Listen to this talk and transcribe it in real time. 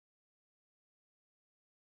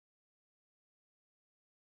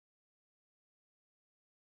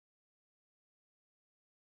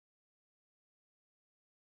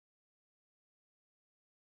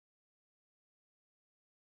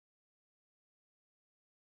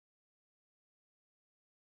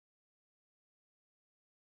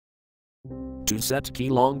To set key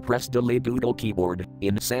long press delay Google keyboard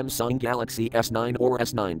in Samsung Galaxy S9 or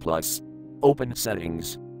S9 Plus. Open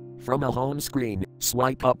Settings. From a home screen,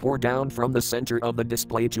 swipe up or down from the center of the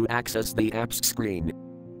display to access the apps screen.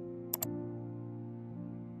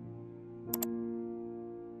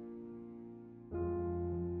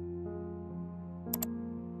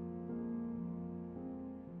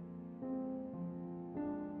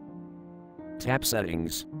 Tap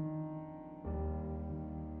Settings.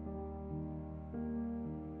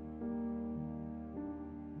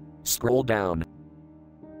 Scroll down.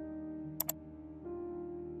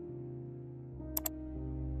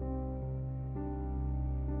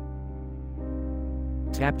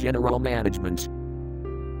 Tap General Management.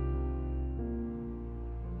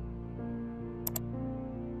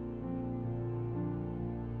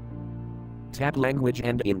 Tap Language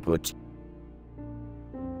and Input.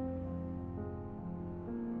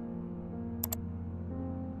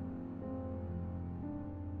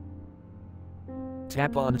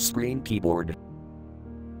 Tap On-Screen Keyboard.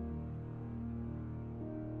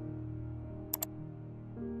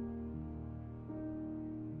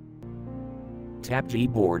 Tap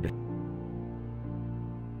Keyboard.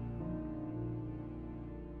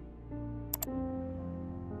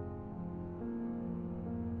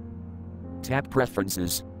 Tap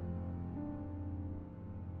Preferences.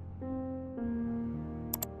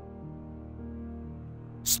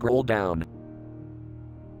 Scroll down.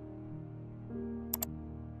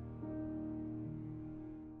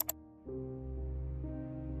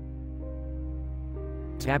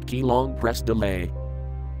 Tap key long press delay.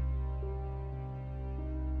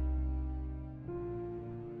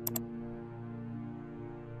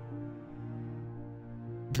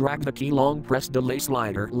 Drag the key long press delay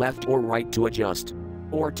slider left or right to adjust.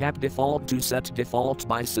 Or tap default to set default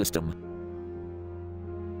by system.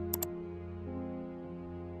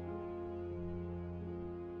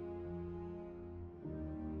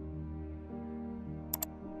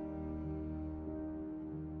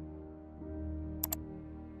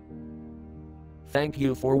 Thank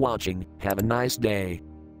you for watching. Have a nice day.